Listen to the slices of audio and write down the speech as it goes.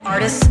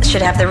artists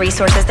should have the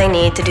resources they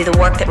need to do the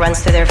work that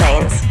runs through their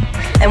veins.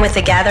 And with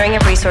the gathering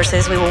of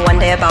resources, we will one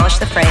day abolish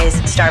the phrase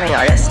starving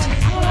artist.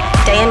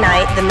 Day and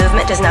night, the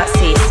movement does not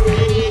cease,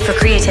 for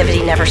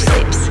creativity never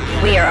sleeps.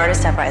 We are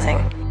Artist Uprising.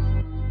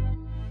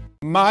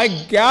 My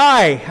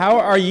guy, how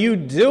are you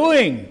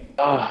doing?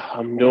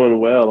 I'm doing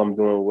well,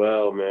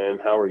 man.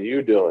 How are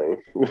you doing?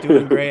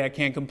 Doing great. I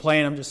can't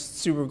complain. I'm just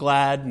super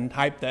glad and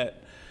hyped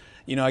that,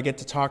 I get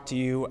to talk to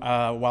you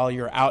while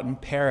you're out in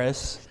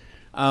Paris.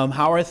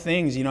 How are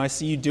things? I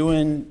see you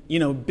doing,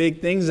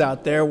 big things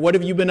out there. What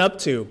have you been up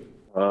to?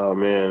 Oh,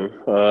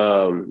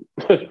 man.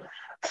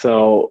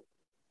 So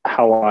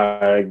how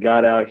I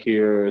got out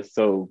here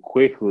so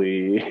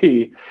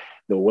quickly,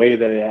 the way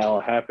that it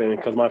all happened,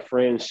 because my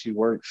friend, she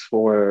works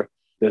for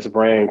this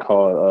brand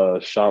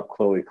called Shop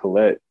Chloe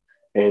Colette,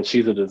 and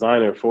she's a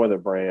designer for the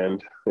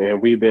brand.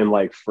 And we've been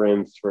like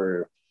friends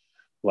for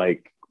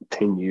like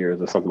 10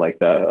 years or something like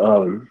that.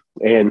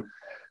 And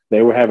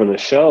they were having a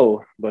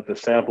show, but the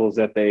samples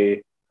that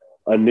they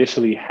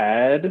initially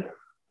had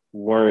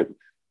weren't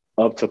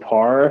up to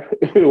par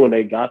when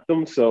they got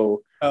them.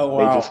 So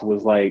They just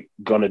was like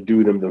gonna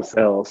do them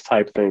themselves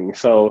type thing.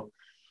 So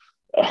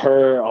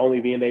her only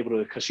being able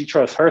to, because she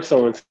trusts her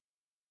sewing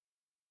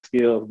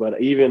skills,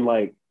 but even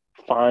like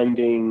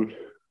finding,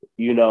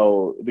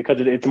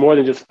 because it's more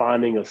than just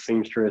finding a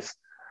seamstress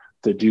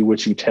to do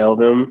what you tell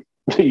them,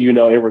 in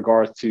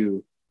regards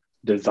to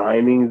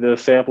designing the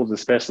samples,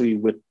 especially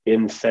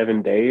within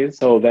 7 days.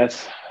 So that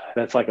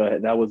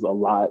was a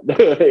lot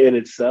in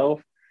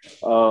itself.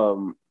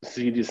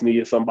 She just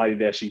needed somebody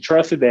that she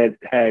trusted, that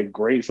had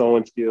great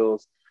sewing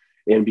skills.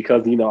 And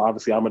because,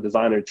 obviously I'm a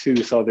designer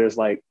too. So there's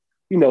like,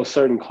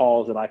 certain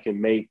calls that I can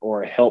make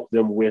or help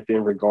them with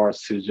in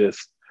regards to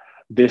just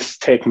this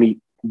technique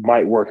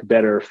might work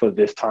better for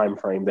this time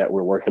frame that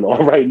we're working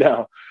on right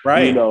now.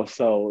 Right.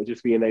 So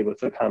just being able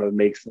to kind of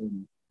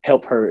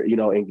help her,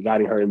 and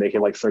guiding her and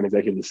making like certain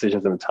executive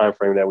decisions in the time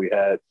frame that we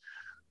had.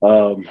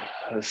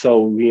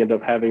 So we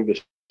ended up having the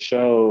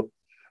show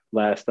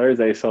last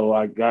Thursday. So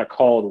I got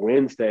called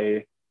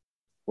Wednesday.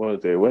 What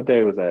was it? What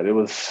day was that? It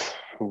was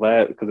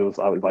because it was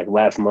like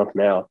last month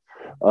now.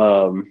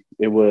 So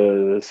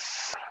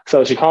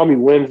she called me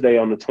Wednesday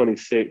on the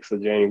 26th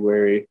of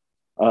January,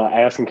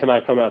 asking, can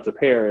I come out to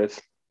Paris?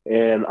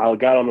 And I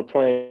got on the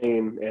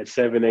plane at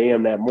 7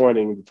 a.m. that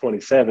morning, the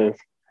 27th,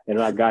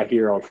 and I got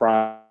here on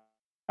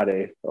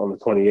Friday on the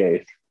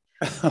 28th.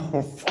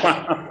 Oh,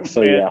 wow.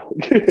 So, yeah.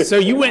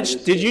 So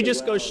did you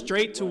just go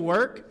straight to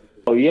work?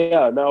 Oh,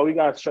 yeah. No, we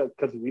got struck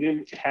because we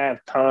didn't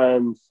have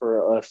time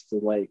for us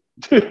to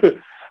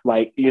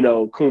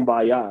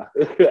kumbaya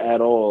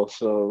at all.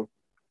 So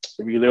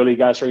we literally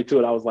got straight to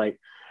it. I was like,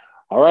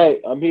 all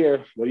right, I'm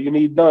here. What do you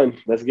need done?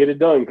 Let's get it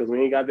done because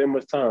we ain't got that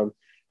much time.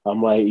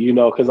 I'm like,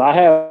 because I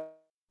have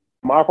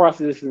my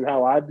process and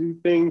how I do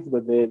things,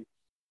 but then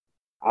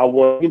I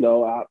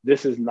want,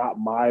 this is not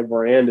my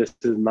brand. This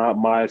is not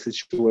my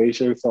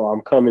situation. So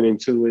I'm coming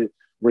into it,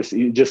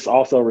 just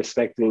also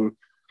respecting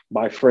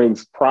my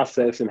friend's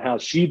process and how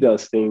she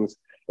does things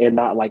and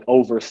not like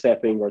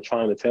overstepping or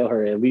trying to tell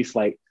her, at least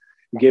like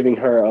giving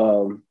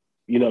her,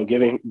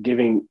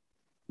 giving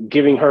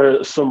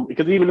her some,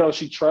 because even though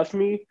she trusts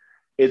me,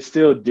 it's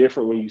still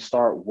different when you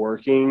start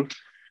working,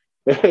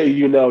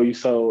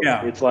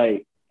 It's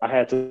like I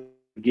had to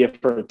give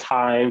her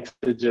time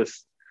to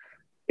just,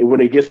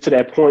 when it gets to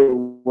that point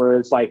where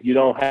it's like, you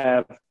don't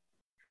have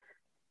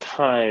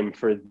time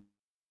for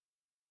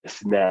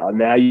this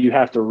now you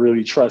have to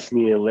really trust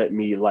me and let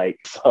me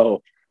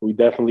so we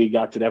definitely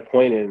got to that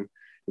point, and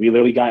we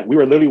were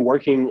literally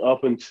working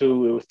up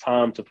until it was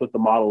time to put the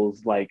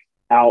models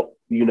out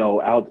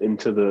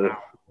into the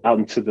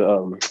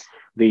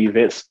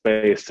event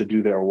space to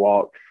do their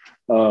walk,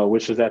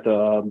 which was at the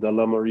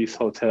Le Maurice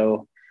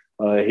Hotel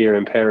here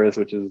in Paris,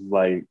 which is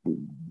like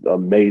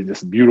amazing,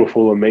 this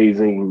beautiful,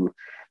 amazing,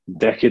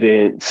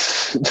 decadent,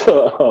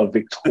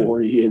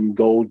 Victorian,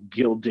 gold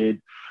gilded.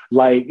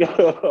 I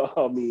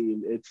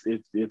mean,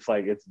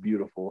 it's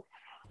beautiful.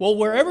 Well,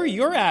 wherever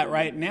you're at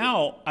right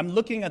now, I'm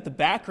looking at the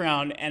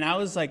background and I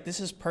was like, this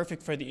is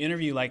perfect for the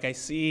interview. Like I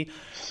see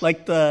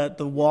like the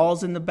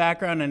walls in the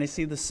background and I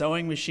see the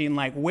sewing machine.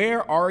 Like,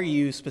 where are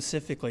you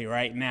specifically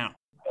right now?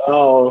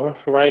 Oh,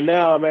 right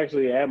now I'm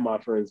actually at my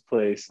friend's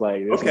place.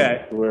 This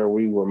is where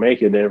we were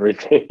making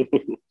everything.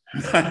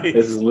 Nice.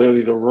 This is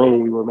literally the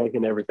room we were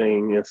making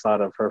everything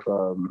inside of her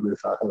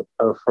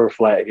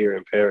flat here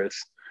in Paris.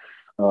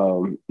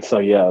 So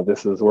yeah,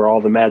 this is where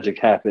all the magic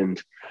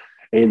happened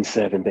in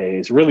 7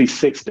 days, really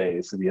 6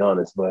 days to be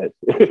honest. But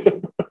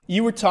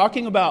you were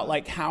talking about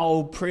like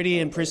how pretty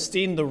and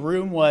pristine the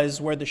room was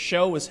where the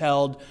show was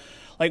held.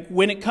 Like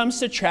when it comes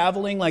to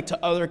traveling like to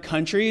other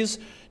countries,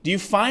 do you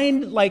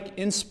find like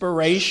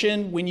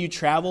inspiration when you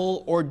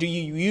travel, or do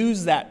you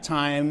use that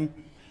time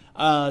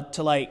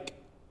to like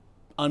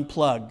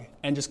unplug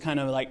and just kind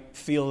of like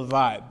feel the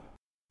vibe?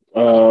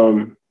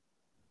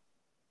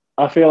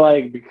 I feel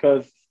like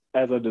because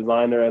as a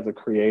designer, as a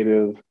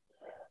creative,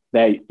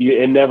 that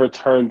it never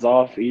turns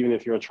off, even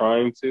if you're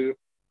trying to.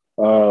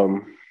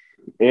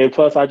 And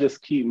plus, I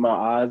just keep my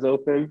eyes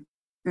open.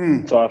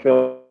 So I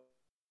feel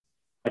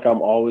like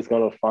I'm always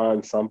going to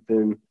find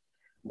something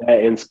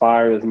that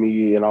inspires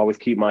me and always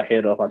keep my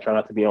head up. I try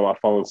not to be on my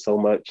phone so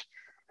much,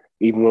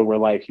 even when we're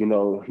like, you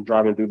know,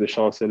 driving through the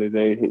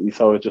Champs-Élysées.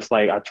 So it's just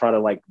like, I try to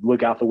like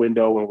look out the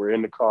window when we're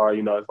in the car,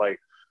 you know, it's like,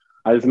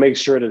 I just make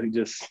sure to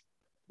just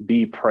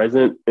be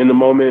present in the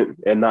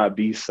moment and not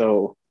be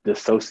so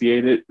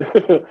dissociated,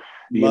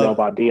 you know,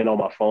 by being on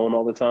my phone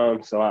all the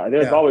time. So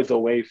there's always a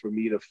way for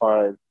me to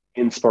find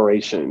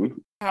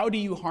inspiration. How do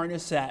you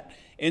harness that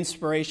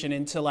inspiration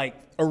into like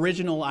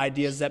original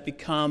ideas that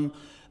become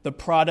the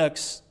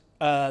products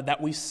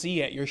that we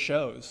see at your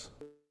shows?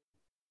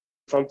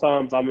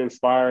 Sometimes I'm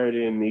inspired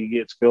and it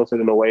gets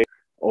filtered in a way,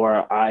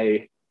 or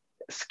I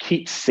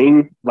keep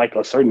seeing like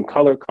a certain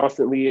color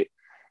constantly.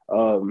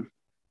 Or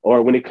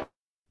when it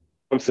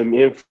comes to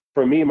me,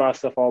 for me, my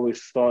stuff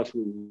always starts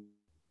with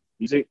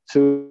music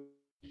too.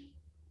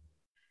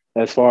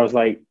 As far as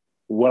like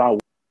what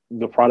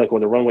the product or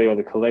the runway or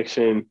the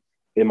collection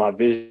in my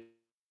vision,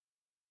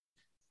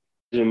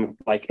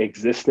 like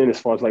existing as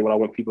far as like what I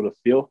want people to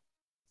feel.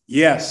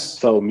 Yes.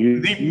 So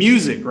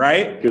music,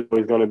 right? Is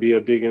always going to be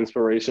a big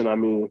inspiration. I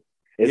mean,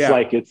 it's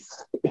like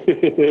it's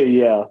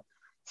yeah.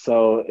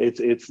 So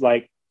it's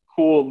like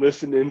cool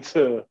listening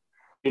to,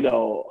 you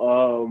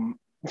know,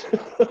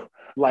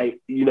 like,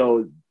 you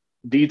know,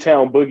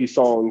 D-Town boogie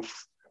songs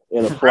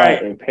in a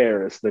flat in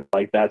Paris.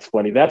 Like that's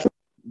funny. That's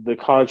the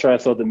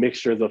contrast or the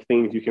mixtures of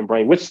things you can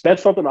bring, which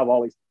that's something I've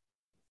always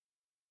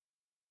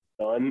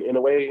done in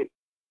a way.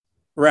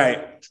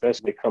 Right.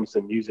 Especially when it comes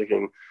to music.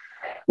 And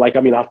like,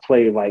 I mean, I've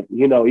played like,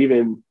 you know,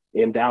 even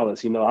in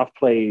Dallas, you know, I've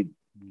played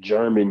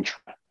German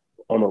trap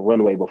on a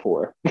runway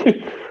before,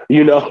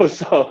 you know,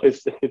 so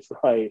it's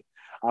like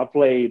I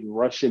played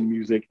Russian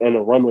music on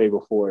a runway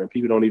before and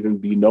people don't even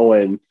be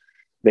knowing.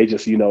 They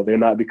just, you know, they're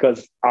not,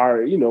 because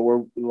you know,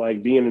 we're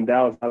like being in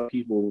Dallas, a lot of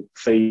people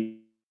say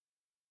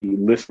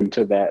listen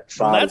to that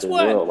side of the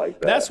world like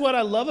that. That's what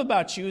I love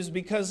about you, is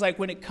because like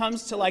when it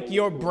comes to like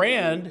your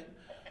brand,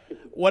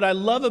 what I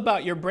love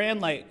about your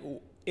brand like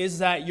is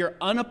that you're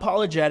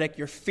unapologetic,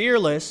 you're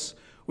fearless,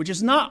 which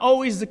is not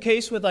always the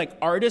case with like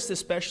artists,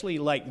 especially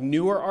like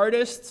newer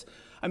artists.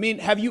 I mean,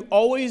 have you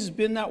always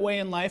been that way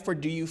in life, or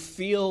do you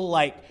feel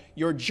like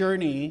your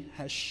journey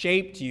has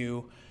shaped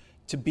you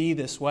to be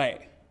this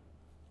way?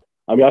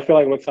 I mean, I feel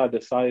like once I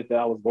decided that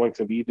I was going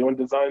to be doing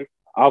design,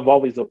 I've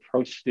always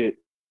approached it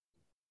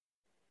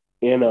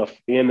in a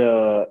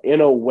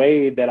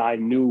way that I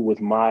knew was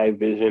my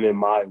vision and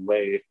my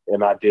way,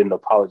 and I didn't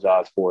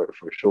apologize for it,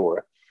 for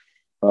sure.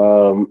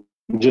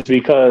 Just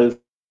because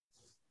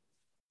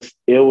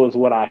it was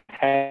what I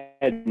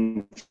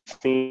hadn't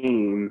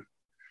seen,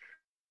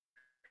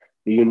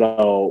 you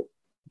know,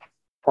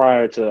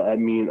 prior to, I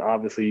mean,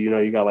 obviously, you know,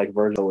 you got like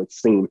Virgil,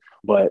 it's seen,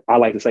 but I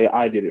like to say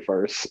I did it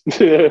first,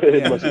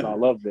 as much as I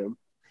love them.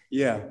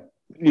 Yeah.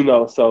 You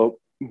know, so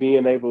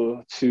being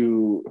able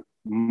to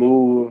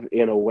move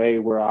in a way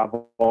where I've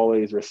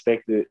always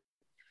respected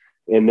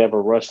and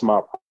never rushed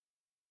my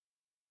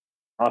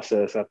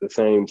process at the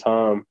same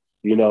time,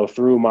 you know,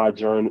 through my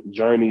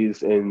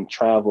journeys and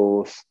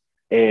travels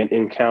and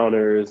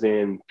encounters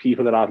and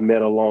people that I've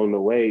met along the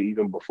way,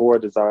 even before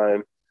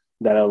design,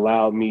 that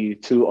allowed me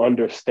to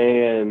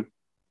understand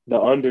the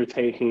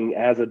undertaking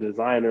as a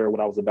designer,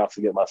 what I was about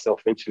to get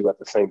myself into at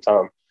the same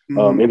time.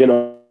 And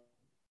then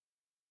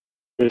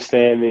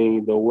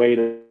understanding the way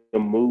to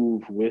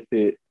move with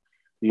it,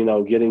 you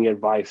know, getting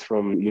advice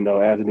from, you know,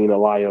 Azadine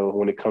Alayo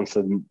when it comes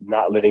to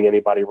not letting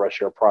anybody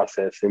rush your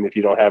process. And if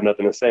you don't have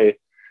nothing to say,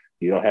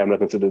 you don't have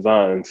nothing to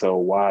design. So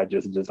why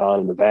just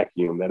design in the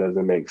vacuum? That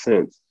doesn't make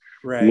sense.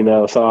 Right. You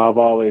know, so I've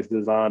always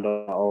designed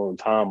on my own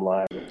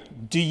timeline.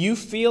 Do you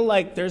feel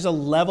like there's a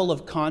level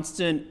of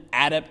constant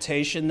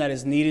adaptation that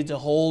is needed to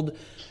hold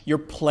your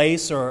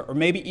place, or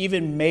maybe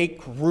even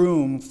make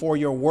room for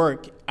your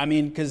work? I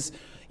mean, because,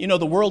 you know,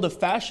 the world of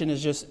fashion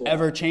is just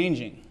ever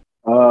changing.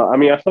 I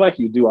mean, I feel like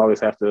you do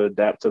always have to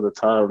adapt to the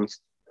times,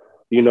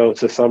 you know,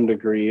 to some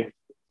degree.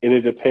 And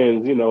it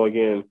depends, you know,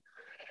 again,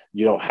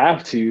 you don't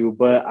have to,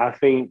 but I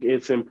think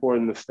it's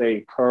important to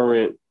stay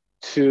current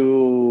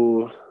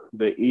to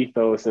the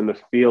ethos and the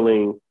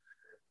feeling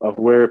of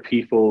where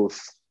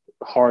people's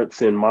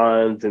hearts and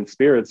minds and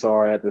spirits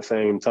are at the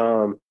same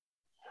time,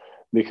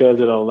 because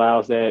it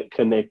allows that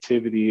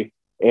connectivity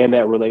and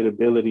that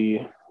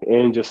relatability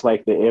and just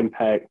like the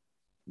impact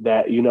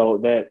that, you know,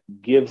 that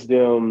gives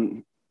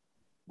them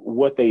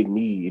what they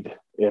need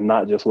and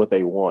not just what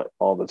they want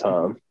all the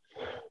time,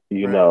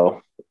 you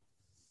know.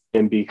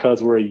 And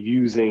because we're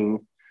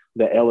using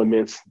the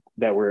elements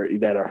that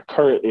are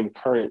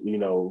current, you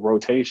know,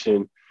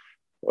 rotation,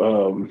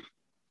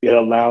 it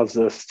allows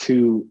us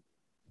to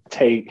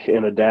take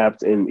and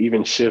adapt and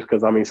even shift.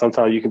 Because I mean,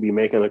 sometimes you can be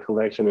making a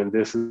collection and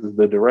this is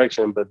the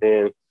direction, but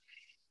then,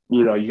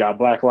 you know, you got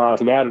Black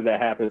Lives Matter that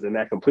happens and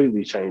that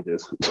completely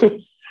changes.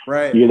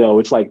 Right. You know,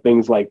 it's like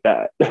things like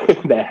that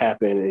that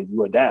happen and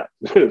you adapt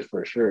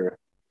for sure.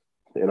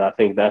 And I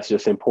think that's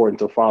just important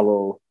to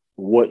follow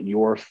what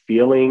you're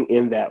feeling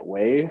in that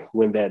way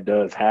when that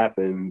does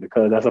happen,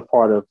 because that's a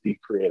part of the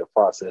creative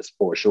process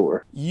for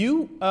sure.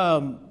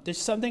 There's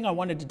something I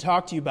wanted to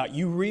talk to you about.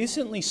 You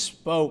recently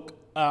spoke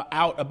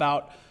out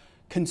about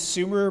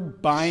consumer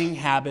buying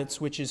habits,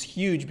 which is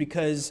huge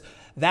because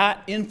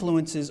that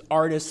influences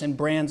artists and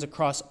brands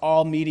across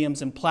all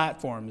mediums and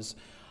platforms.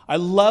 I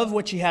love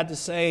what you had to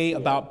say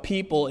about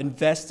people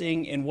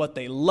investing in what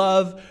they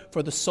love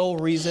for the sole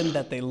reason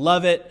that they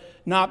love it,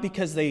 not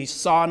because they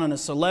saw it on a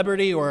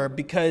celebrity or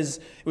because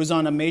it was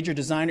on a major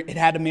designer, it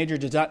had a major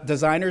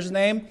designer's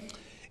name.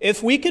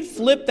 If we could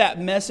flip that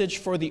message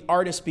for the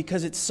artist,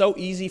 because it's so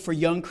easy for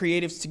young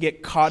creatives to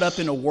get caught up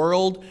in a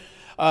world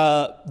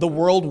the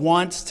world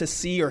wants to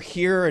see or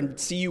hear and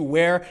see you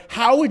wear,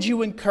 how would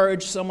you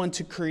encourage someone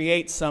to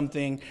create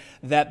something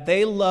that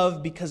they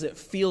love because it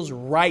feels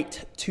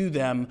right to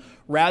them,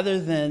 rather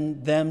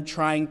than them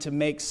trying to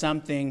make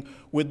something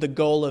with the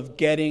goal of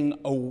getting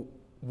a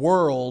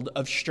world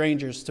of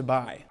strangers to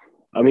buy?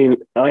 I mean,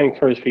 I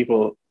encourage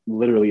people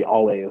literally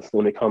always,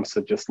 when it comes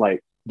to just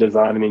like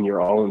designing in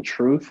your own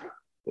truth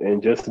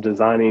and just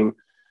designing,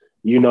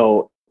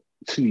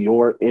 to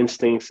your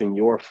instincts and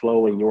your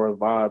flow and your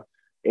vibe,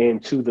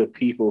 and to the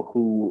people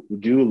who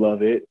do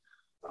love it,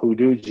 who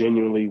do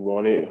genuinely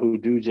want it, who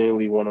do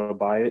genuinely want to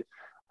buy it.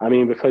 I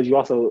mean, because you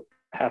also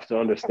have to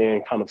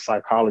understand kind of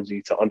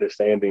psychology to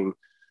understanding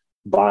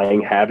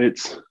buying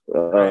habits,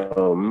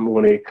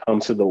 when it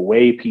comes to the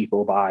way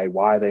people buy,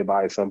 why they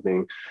buy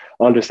something,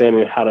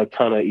 understanding how to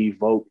kind of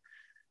evoke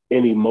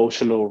an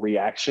emotional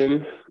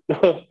reaction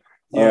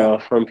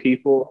from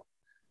people.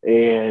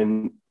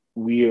 And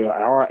we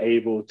are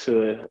able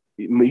to,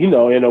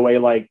 in a way,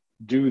 like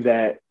do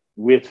that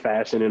with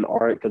fashion and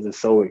art because it's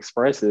so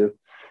expressive.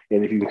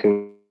 And if you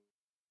can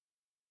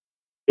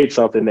create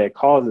something that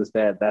causes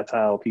that, that's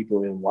how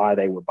people and why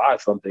they would buy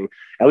something.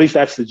 At least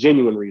that's the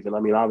genuine reason. I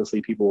mean,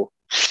 obviously people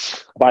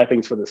buy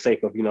things for the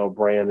sake of,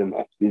 brand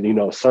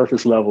and,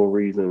 surface level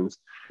reasons,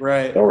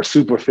 right, or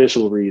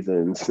superficial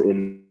reasons.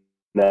 In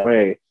that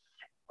way,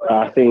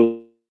 I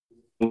think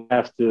you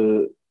have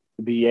to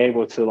be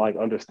able to like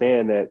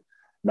understand that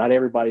not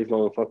everybody's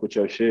going to fuck with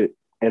your shit,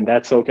 and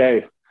that's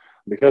okay.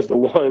 Because the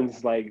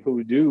ones like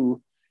who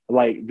do,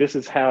 like, this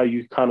is how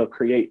you kind of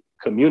create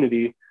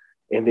community,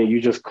 and then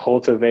you just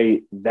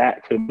cultivate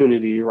that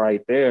community right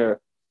there.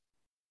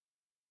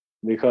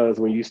 Because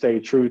when you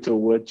stay true to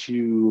what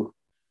you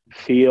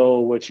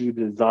feel, what you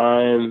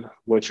design,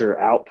 what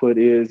your output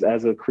is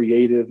as a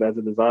creative, as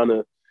a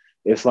designer,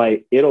 it's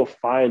like it'll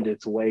find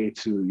its way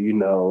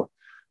to,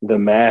 the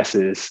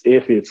masses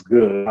if it's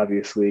good,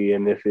 obviously,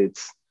 and if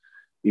it's,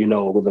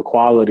 the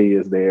quality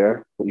is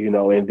there,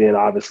 and then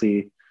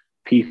obviously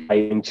people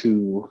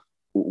into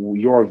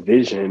your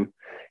vision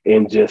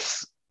and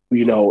just,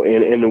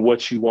 and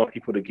what you want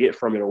people to get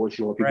from it, or what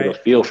you want people to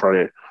feel from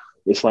it.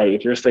 It's like,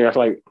 if you're staying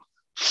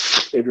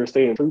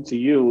true to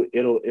you,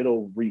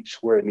 it'll reach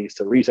where it needs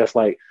to reach. That's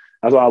why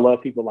I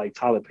love people like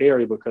Tyler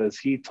Perry, because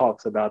he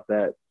talks about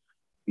that.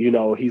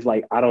 He's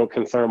like, I don't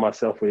concern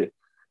myself with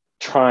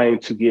trying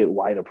to get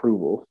white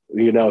approval.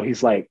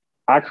 He's like,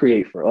 I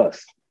create for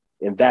us,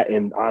 and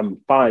I'm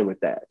fine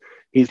with that.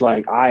 He's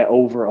like, I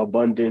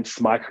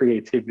overabundance my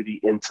creativity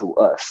into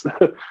us.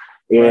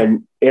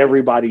 And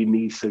everybody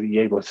needs to be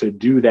able to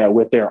do that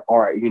with their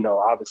art.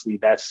 Obviously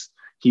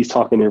he's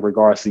talking in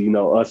regards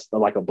to, us,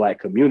 like a Black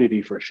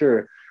community for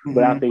sure. Mm-hmm.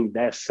 But I think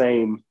that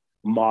same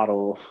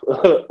model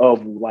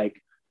of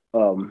like,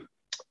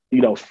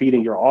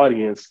 feeding your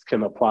audience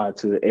can apply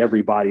to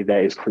everybody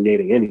that is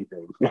creating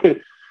anything.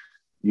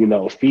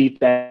 Feed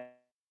that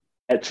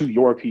to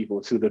your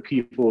people, to the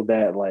people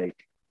that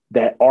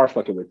are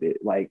fucking with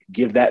it. Like,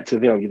 give that to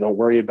them. You don't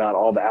worry about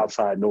all the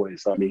outside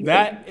noise. I mean,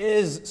 that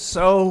is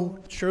so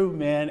true,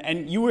 man.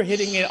 And you were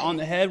hitting it on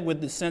the head with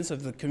the sense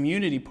of the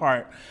community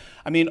part.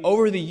 I mean,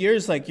 over the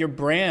years, like, your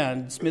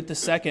brand, Smith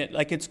II,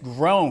 like, it's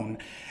grown.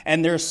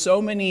 And there's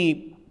so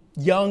many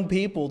young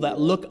people that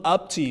look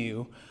up to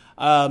you.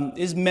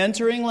 Is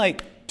mentoring,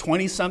 like,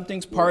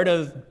 20-somethings part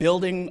of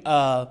building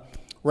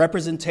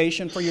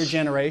representation for your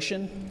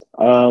generation?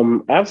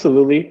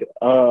 Absolutely.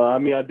 I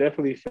mean, I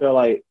definitely feel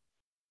like,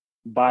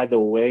 by the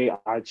way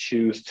I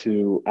choose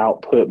to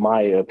output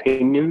my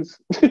opinions,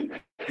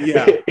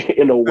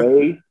 in a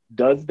way,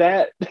 does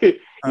that.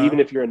 Even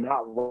if you're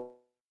not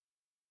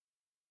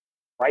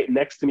right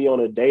next to me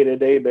on a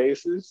day-to-day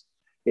basis.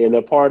 And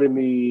a part of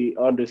me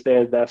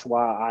understands that's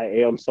why I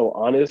am so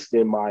honest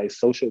in my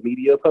social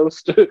media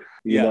post,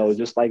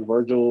 just like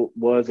Virgil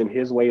was in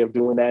his way of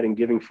doing that and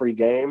giving free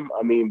game.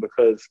 I mean,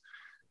 because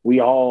we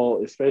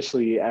all,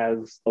 especially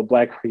as a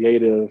Black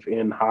creative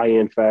in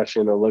high-end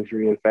fashion or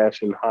luxury in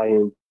fashion,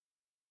 high-end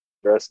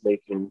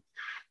dressmaking,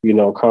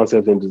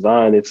 concept and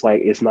design, it's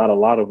like, it's not a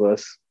lot of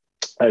us,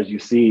 as you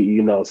see,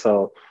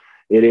 so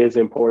it is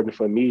important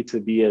for me to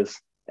be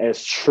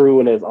as true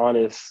and as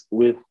honest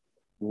with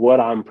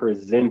what I'm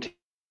presenting,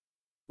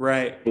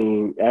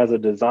 as a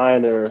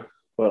designer,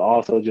 but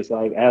also just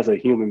like as a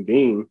human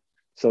being,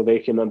 so they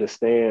can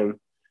understand,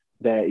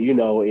 that, you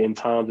know, in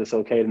times it's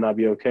okay to not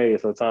be okay.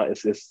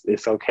 Sometimes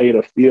it's okay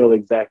to feel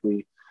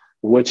exactly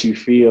what you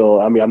feel.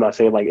 I mean, I'm not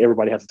saying like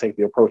everybody has to take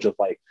the approach of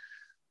like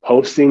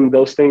posting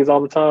those things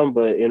all the time,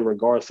 but in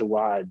regards to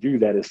why I do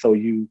that is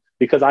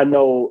because I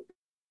know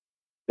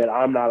that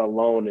I'm not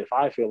alone. If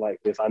I feel like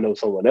this, I know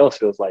someone else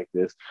feels like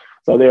this.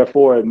 So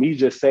therefore, me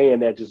just saying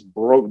that just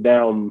broke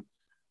down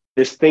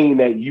this thing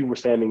that you were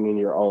standing in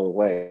your own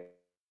way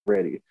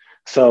already.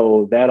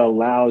 So that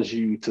allows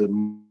you to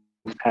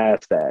move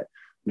past that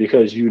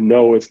because you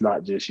know it's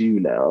not just you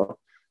now,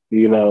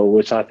 you know,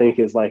 which I think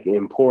is like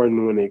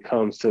important when it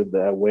comes to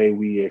the way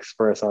we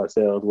express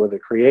ourselves, whether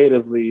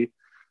creatively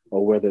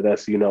or whether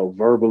that's, you know,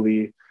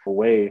 verbally, a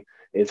way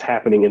it's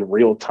happening in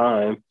real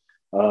time.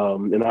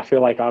 And I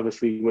feel like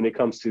obviously when it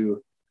comes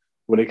to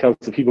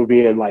people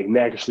being like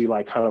naturally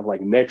like kind of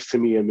like next to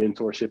me in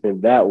mentorship in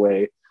that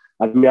way,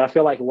 I mean, I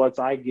feel like once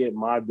I get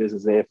my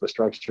business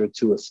infrastructure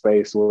to a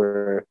space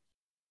where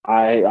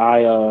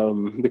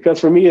because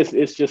for me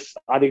it's just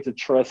I need to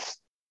trust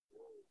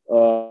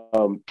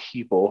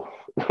people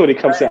when it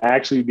comes to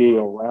actually being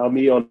around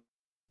me.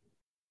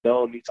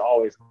 Don't need to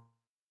always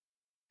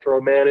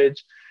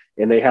micromanage,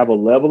 and they have a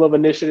level of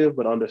initiative,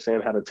 but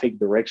understand how to take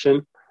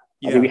direction.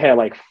 Yeah. I think we had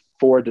like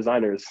 4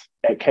 designers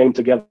that came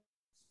together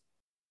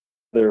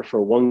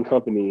for one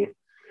company,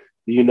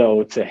 you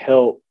know, to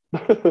help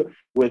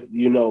with,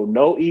 you know,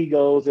 no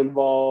egos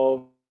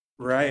involved.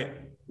 Right.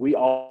 We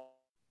all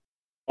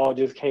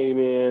just came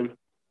in.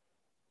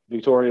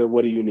 Victoria,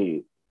 what do you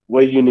need?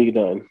 What do you need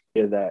done?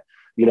 Is that,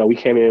 you know, we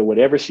came in,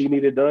 whatever she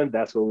needed done,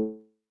 that's what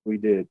we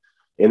did.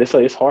 And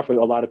it's hard for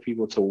a lot of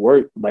people to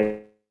work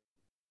like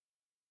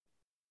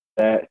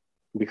that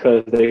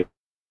because they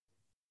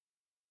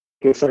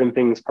get certain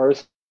things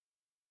personally.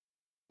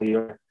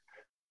 You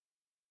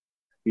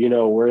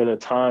know, we're in a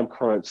time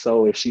crunch.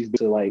 So if she's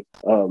to like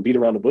beat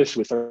around the bush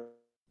with certain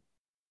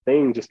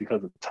things just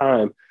because of the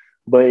time,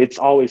 but it's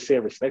always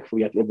said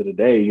respectfully at the end of the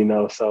day, you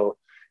know. So,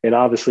 and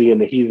obviously in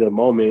the heat of the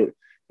moment,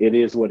 it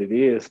is what it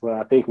is. But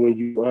I think when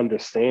you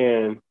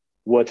understand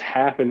what's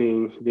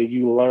happening, then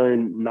you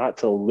learn not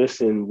to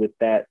listen with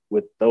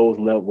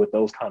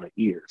those kind of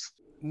ears.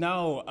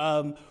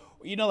 No,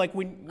 you know, like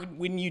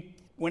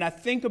when I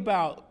think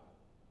about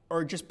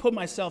or just put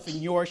myself in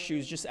your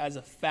shoes just as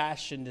a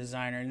fashion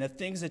designer and the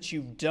things that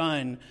you've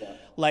done,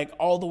 like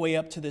all the way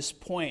up to this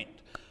point,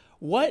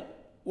 what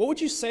would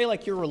you say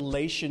like your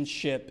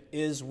relationship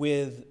is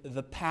with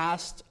the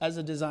past as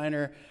a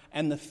designer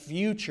and the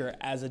future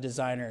as a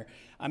designer?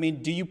 I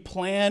mean, do you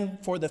plan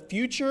for the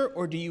future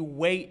or do you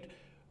wait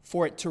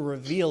for it to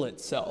reveal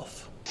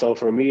itself? So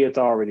for me, it's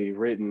already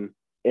written,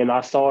 and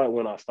I saw it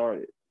when I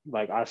started.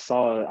 Like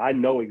I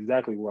know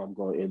exactly where I'm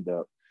going to end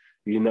up,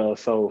 you know?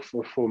 So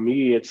for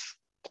me, it's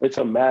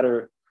a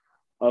matter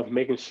of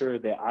making sure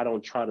that I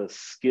don't try to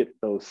skip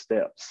those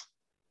steps,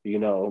 you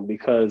know,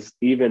 because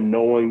even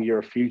knowing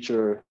your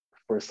future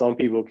for some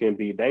people can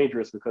be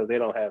dangerous because they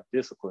don't have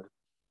discipline,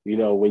 you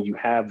know, when you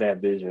have that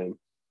vision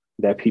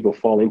that people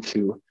fall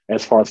into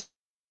as far as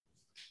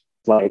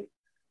like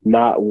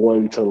not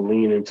wanting to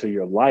lean into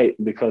your light,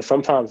 because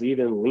sometimes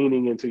even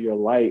leaning into your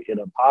light in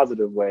a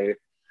positive way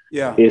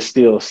is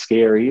still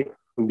scary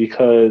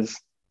because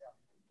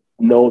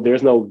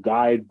there's no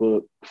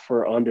guidebook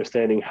for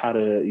understanding how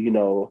to, you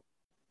know,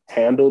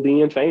 handle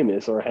being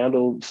famous or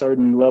handle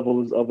certain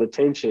levels of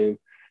attention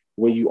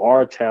when you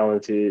are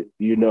talented,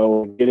 you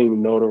know,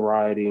 getting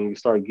notoriety and you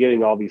start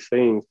getting all these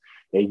things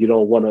and you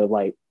don't want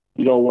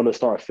to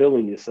start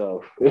feeling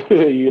yourself,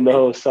 you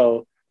know?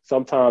 So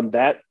sometimes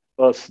that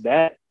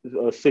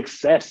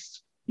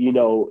success, you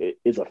know,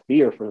 is a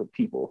fear for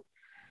people.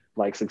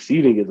 Like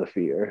succeeding is a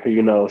fear,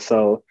 you know?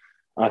 So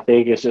I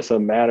think it's just a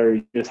matter,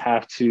 you just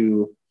have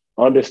to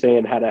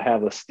understand how to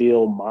have a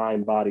still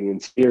mind, body,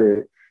 and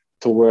spirit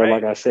to where,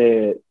 like I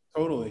said,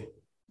 totally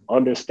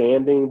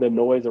understanding the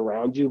noise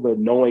around you, but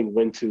knowing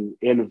when to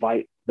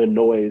invite the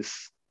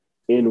noise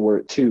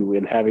inward too,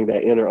 and having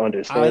that inner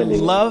understanding. I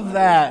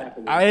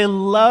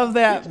love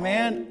that,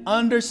 man.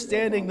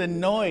 Understanding the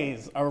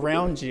noise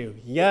around you.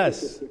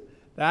 Yes,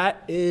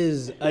 that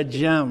is a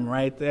gem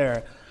right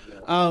there.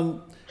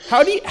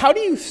 How do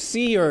you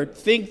see or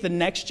think the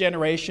next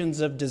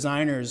generations of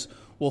designers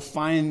will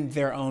find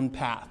their own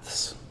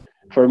paths?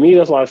 For me,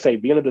 that's why I say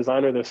being a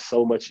designer, there's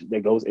so much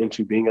that goes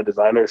into being a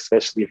designer,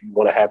 especially if you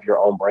want to have your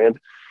own brand,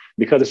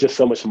 because it's just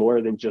so much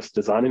more than just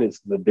designing.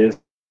 It's the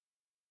business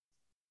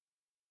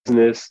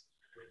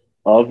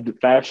of the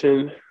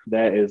fashion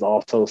that is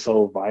also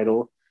so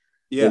vital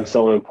and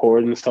so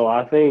important. So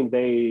I think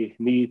they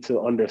need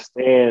to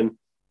understand,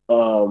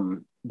 they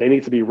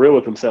need to be real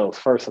with themselves,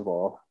 first of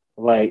all.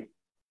 Like,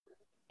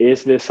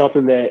 is this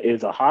something that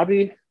is a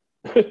hobby?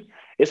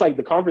 It's like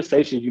the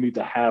conversation you need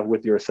to have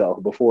with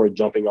yourself before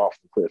jumping off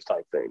the cliff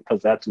type thing,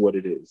 because that's what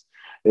it is.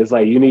 It's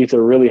like you need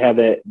to really have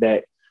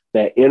that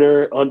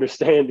inner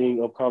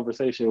understanding of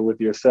conversation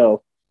with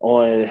yourself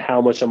on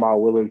how much am I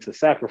willing to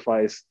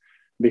sacrifice,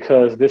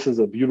 because this is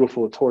a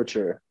beautiful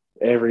torture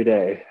every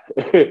day.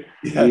 Yes.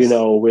 You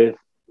know, with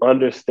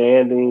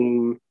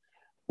understanding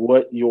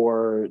what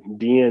your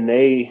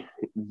DNA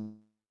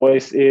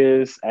voice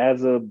is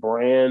as a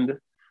brand,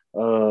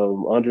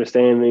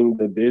 understanding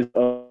the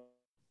business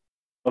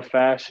of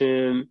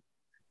fashion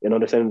and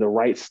understanding the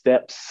right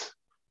steps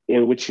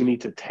in which you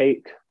need to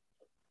take,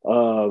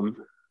 lowering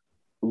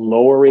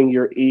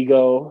your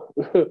ego.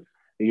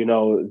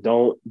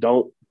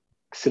 Don't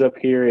sit up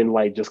here and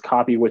like just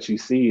copy what you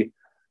see.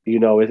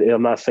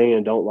 I'm not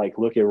saying don't like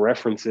look at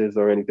references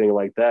or anything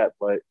like that,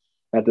 but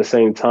at the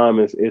same time,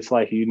 it's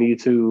like you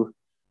need to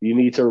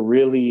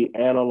really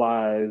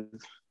analyze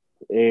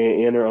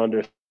and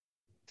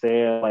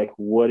understand like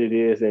what it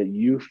is that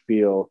you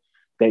feel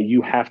that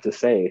you have to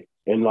say,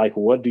 and like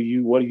what are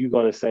you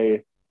going to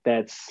say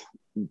that's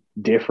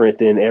different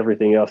than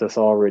everything else that's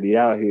already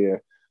out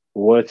here.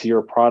 What's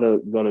your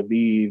product going to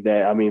be?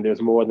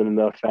 There's more than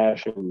enough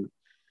fashion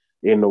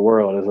in the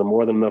world. There's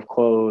more than enough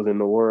clothes in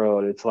the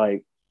world. It's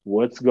like,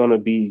 what's going to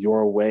be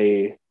your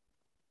way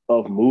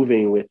of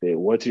moving with it?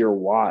 What's your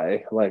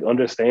why? Like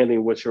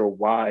understanding what your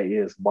why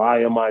is.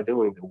 Why am I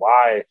doing it?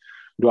 Why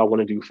do I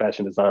want to do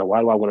fashion design?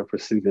 Why do I want to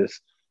pursue this?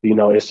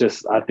 It's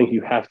just, I think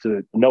you have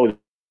to know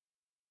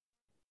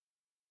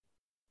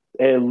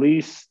at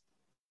least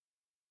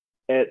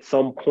at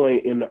some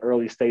point in the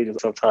early stages,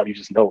 sometimes you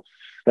just know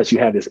that you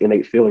have this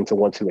innate feeling to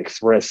want to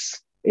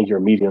express in your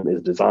medium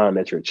is design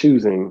that you're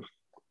choosing.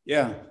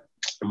 Yeah.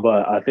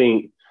 But I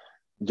think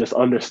just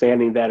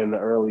understanding that in the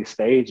early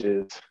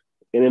stages,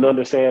 and then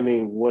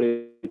understanding what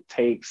it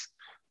takes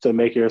to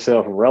make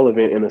yourself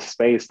relevant in a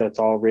space that's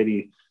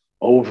already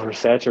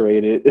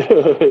oversaturated,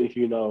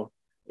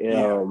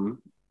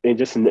 and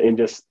just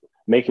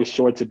making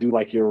sure to do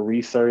like your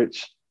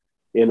research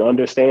and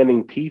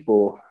understanding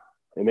people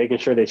and making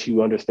sure that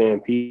you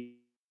understand people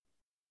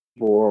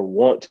or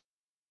want to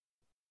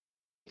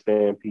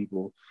understand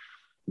people,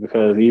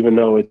 because even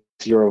though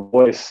it's your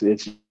voice,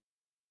 it's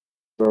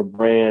your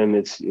brand,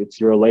 it's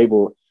your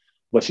label,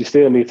 but you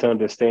still need to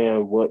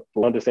understand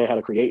how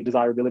to create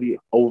desirability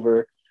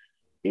over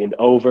and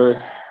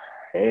over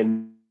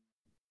and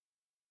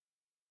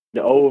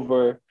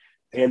over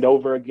and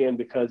over again,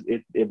 because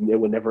it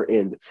will never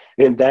end.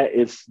 And that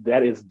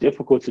is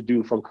difficult to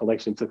do from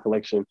collection to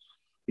collection,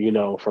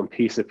 from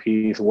piece to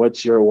piece. Why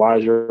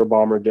is your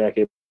bomber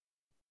jacket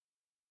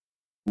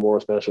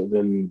more special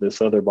than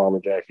this other bomber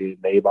jacket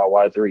made by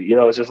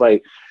Y3? It's just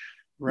like,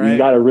 right. You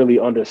got to really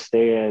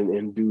understand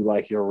and do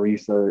like your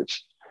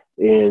research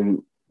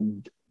and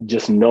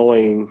just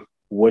knowing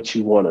what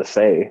you want to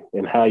say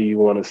and how you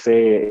want to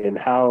say it, and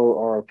how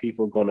are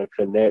people going to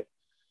connect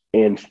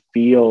and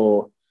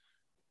feel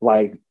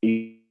like,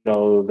 they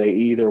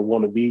either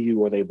want to be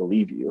you or they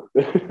believe you.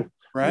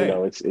 Right.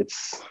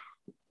 It's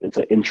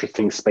an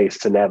interesting space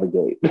to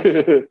navigate.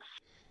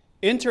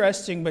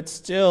 Interesting, but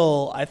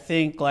still, I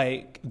think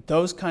like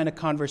those kind of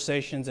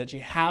conversations that you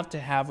have to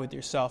have with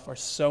yourself are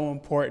so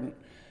important,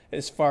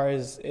 as far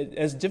as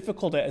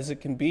difficult as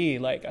it can be.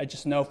 Like, I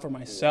just know for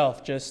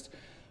myself, just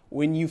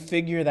when you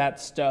figure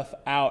that stuff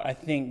out, I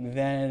think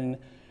then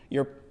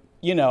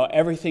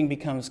everything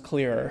becomes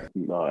clearer.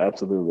 No,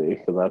 absolutely.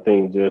 Because I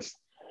think just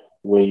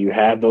when you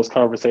have those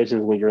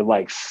conversations, when you're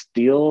like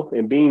still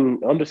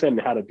and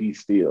understanding how to be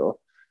still,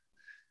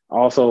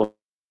 also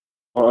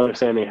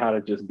understanding how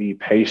to just be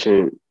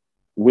patient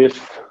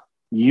with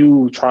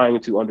you,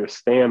 trying to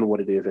understand what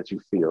it is that you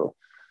feel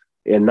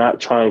and not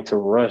trying to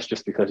rush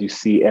just because you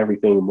see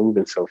everything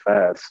moving so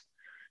fast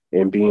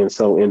and being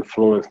so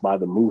influenced by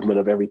the movement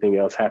of everything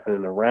else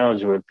happening around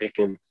you and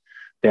thinking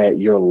that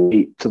you're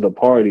late to the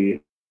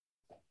party.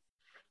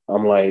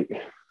 I'm like,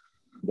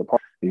 the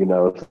party,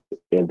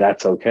 and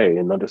that's okay.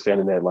 And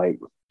understanding that like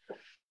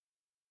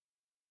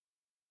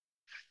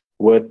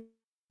what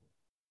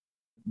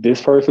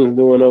this person's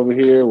doing over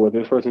here, what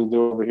this person's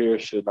doing over here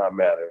should not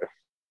matter.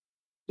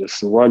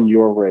 Just run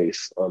your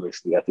race,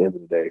 honestly, at the end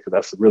of the day, because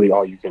that's really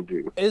all you can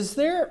do. Is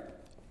there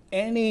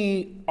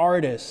any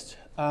artist,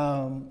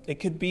 it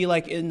could be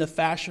like in the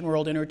fashion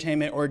world,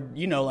 entertainment, or,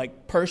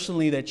 like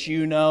personally that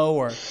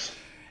or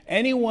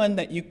anyone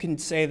that you can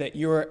say that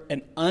you're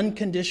an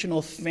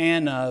unconditional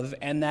fan of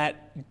and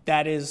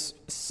that is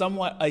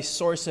somewhat a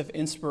source of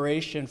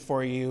inspiration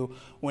for you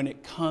when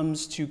it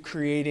comes to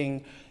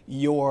creating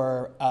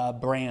your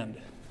brand?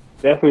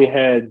 Definitely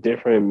had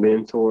different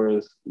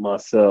mentors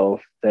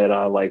myself that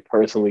I like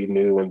personally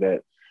knew, and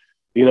that,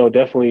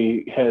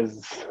 definitely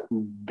has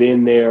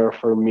been there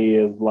for me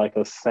as like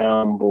a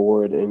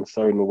soundboard in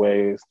certain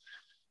ways.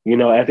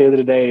 At the end of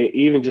the day,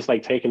 even just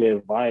like taking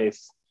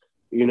advice,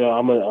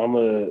 I'm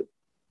always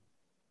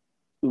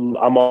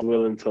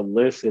willing to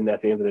listen.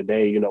 At the end of the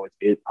day,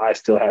 I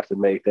still have to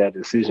make that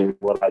decision,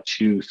 what I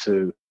choose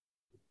to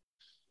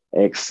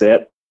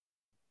accept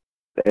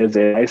as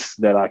advice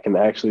that I can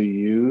actually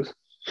use.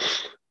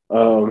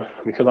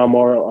 Because I'm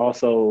more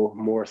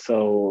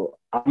so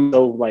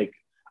like,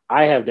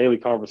 I have daily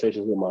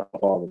conversations with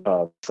myself all the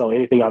time. So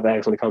anything I've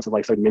asked when it comes to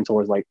like certain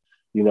mentors, like,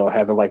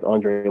 having like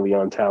Andre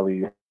Leon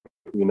Talley,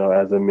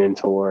 as a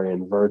mentor,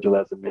 and Virgil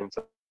as a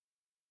mentor,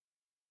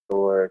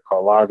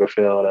 Karl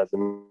Lagerfeld as a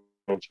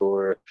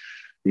mentor,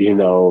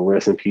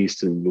 rest in peace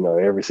to,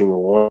 every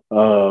single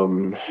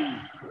one.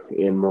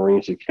 In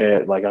Marine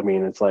Shaqet, like, I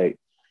mean, it's like,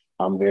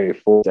 I'm very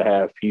fortunate to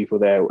have people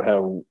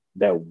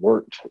that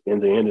worked in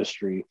the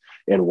industry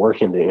and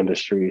work in the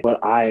industry, but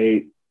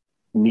I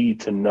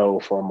need to know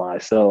for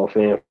myself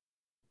and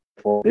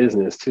for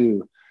business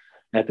too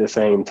at the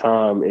same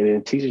time. And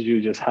it teaches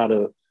you just how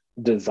to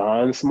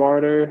design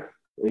smarter.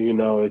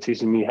 It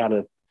teaches me how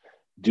to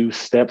do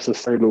steps a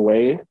certain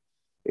way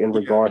in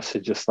regards to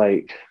just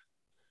like,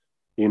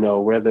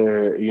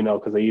 whether,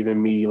 because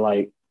even me,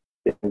 like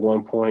at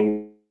one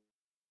point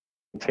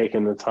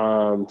taking the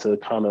time to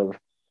kind of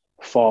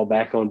fall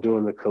back on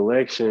doing the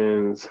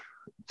collections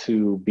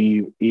to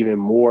be even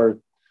more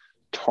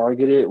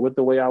targeted with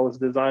the way I was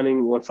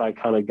designing once I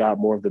kind of got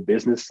more of the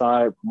business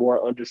side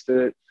more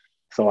understood.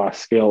 So I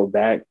scaled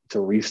back to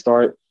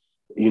restart,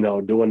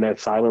 doing that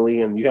silently.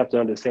 And you have to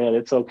understand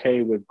it's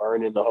okay with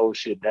burning the whole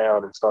shit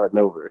down and starting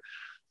over,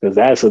 because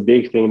that's a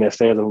big thing that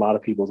stands in a lot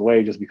of people's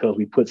way just because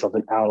we put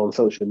something out on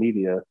social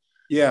media.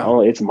 Yeah.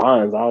 It's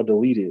mine. I'll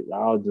delete it.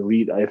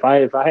 If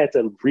I had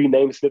to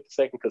rename Smith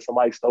II because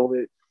somebody stole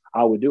it,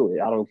 I would do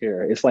it. I don't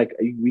care. It's like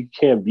we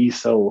can't be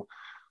so,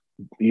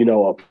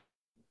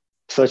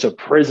 such a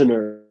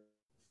prisoner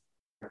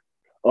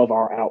of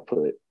our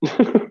output.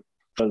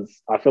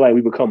 Because I feel like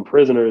we become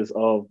prisoners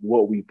of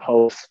what we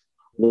post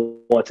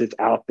once it's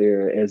out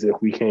there, as if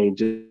we can't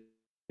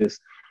just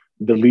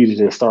delete it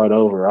and start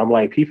over. I'm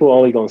like, people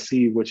only gonna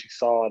see what you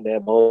saw in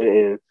that moment,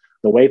 and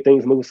the way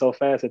things move so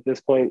fast at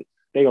this point,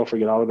 they gonna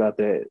forget all about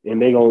that,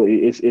 and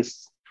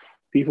it's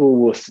people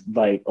will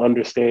like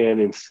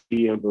understand and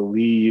see and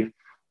believe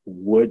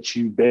what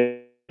you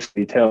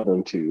basically tell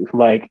them to,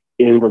 like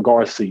in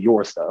regards to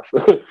your stuff.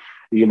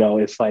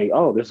 It's like,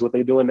 oh, this is what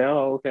they're doing now.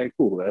 Okay,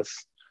 cool.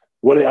 That's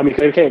what I mean.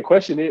 They can't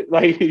question it,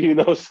 like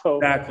So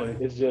exactly.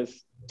 It's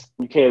just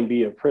you can't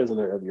be a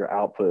prisoner of your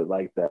output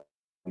like that.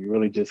 You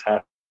really just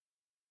have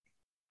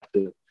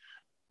to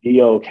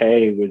be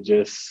okay with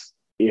just,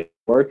 if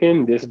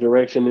working, this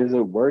direction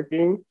isn't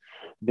working,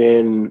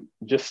 then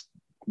just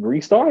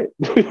restart.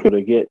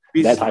 To get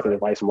that type of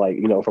advice from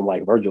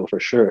like Virgil, for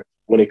sure,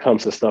 when it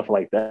comes to stuff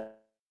like that,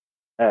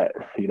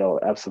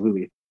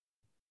 absolutely.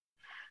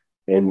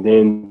 And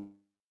then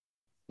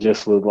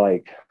just with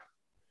like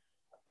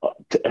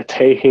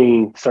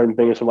taking certain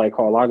things from like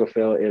Karl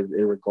Lagerfeld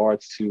in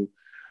regards to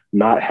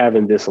not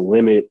having this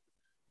limit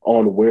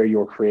on where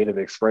your creative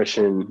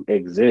expression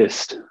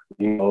exists.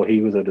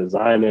 He was a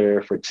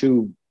designer for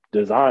two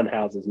design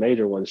houses,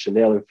 major ones,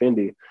 Chanel and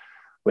Fendi,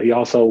 but he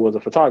also was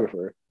a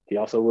photographer. He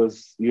also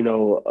was,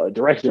 a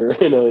director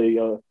and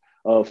a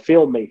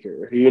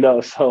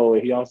filmmaker, so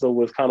he also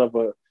was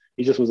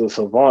he just was a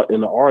savant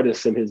and an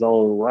artist in his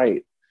own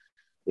right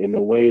in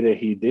the way that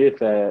he did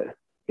that.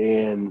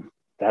 And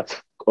that's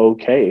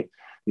okay.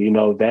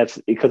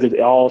 That's because it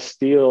all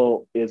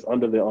still is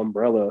under the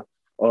umbrella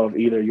of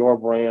either your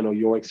brand or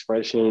your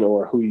expression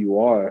or who you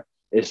are.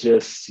 It's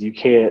just, you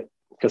can't,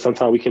 because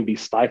sometimes we can be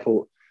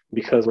stifled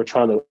because we're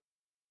trying to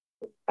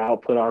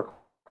output our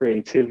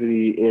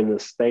creativity in the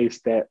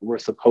space that we're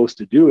supposed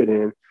to do it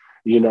in,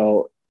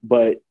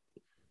 but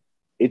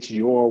it's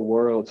your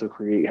world to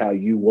create how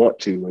you want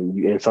to.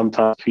 And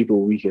sometimes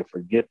we can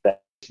forget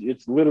that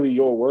it's literally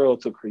your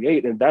world to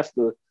create. And that's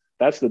the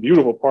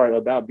beautiful part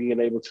about being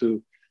able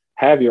to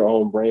have your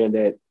own brand,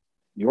 that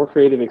your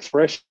creative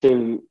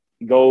expression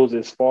goes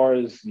as far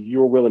as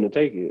you're willing to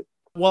take it.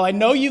 Well, I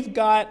know you've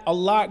got a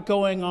lot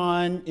going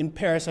on in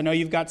Paris. I know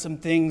you've got some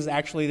things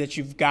actually that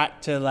you've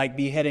got to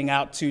be heading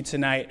out to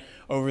tonight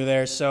over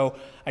there. So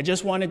I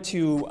just wanted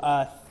to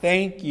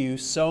thank you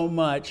so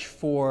much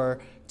for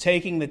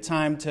taking the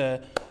time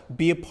to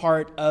be a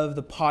part of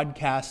the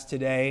podcast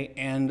today.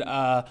 And,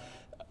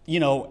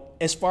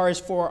 as far as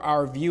for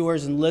our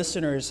viewers and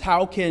listeners,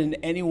 how can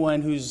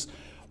anyone who's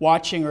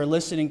watching or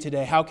listening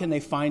today, how can they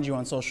find you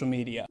on social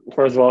media?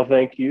 First of all,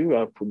 thank you.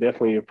 I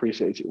definitely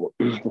appreciate you.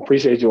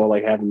 Appreciate you all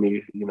having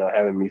me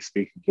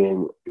speak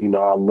again.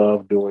 I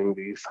love doing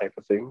these type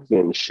of things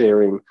and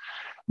sharing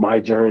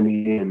my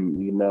journey and,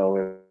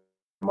 and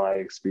my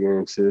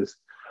experiences.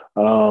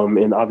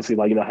 And obviously,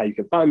 how you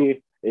can find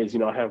me is,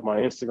 I have my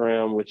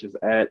Instagram, which is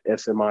at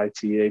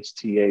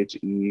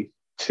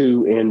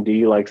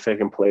SMITHTHE2ND, like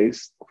second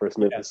place for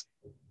Smith. Yes.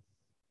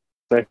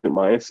 Second,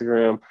 my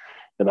Instagram.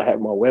 And I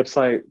have my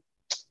website,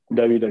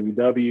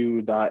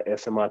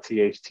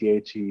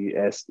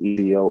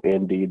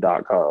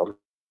 www.SMITHTHESECOND.com,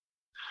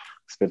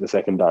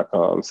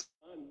 SmithIIsecond.com.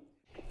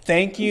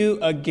 Thank you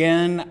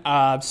again.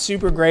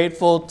 Super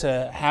grateful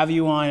to have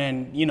you on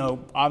and,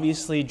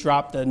 obviously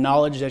drop the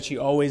knowledge that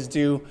you always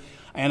do.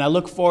 And I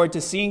look forward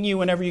to seeing you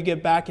whenever you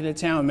get back into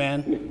town,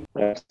 man.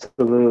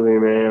 Absolutely,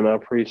 man. I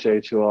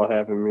appreciate you all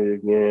having me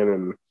again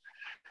and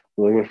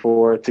looking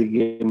forward to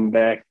getting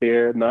back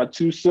there. Not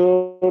too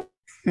soon.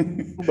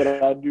 But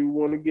I do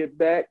want to get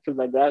back because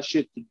I got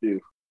shit to do.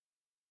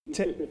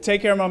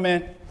 Take care, my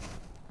man.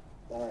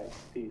 All right,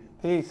 peace.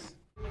 Peace.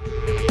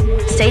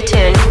 Stay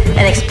tuned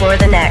and explore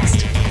the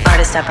next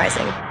Artist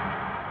Uprising.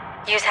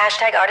 Use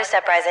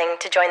 #ArtistUprising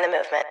to join the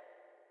movement.